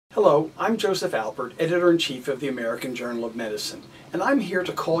Hello, I'm Joseph Alpert, Editor-in-Chief of the American Journal of Medicine, and I'm here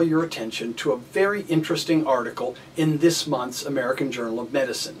to call your attention to a very interesting article in this month's American Journal of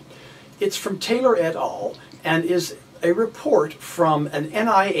Medicine. It's from Taylor et al. And is a report from an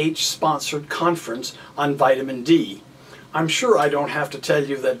NIH-sponsored conference on vitamin D. I'm sure I don't have to tell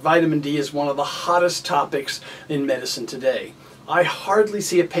you that vitamin D is one of the hottest topics in medicine today. I hardly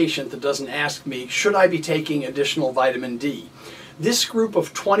see a patient that doesn't ask me, should I be taking additional vitamin D? This group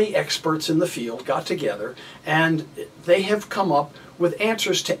of 20 experts in the field got together and they have come up with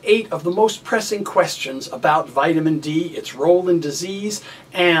answers to 8 of the most pressing questions about vitamin D, its role in disease,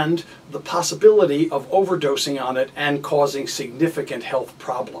 and the possibility of overdosing on it and causing significant health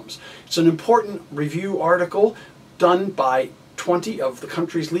problems. It's an important review article done by 20 of the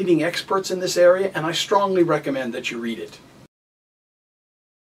country's leading experts in this area, and I strongly recommend that you read it.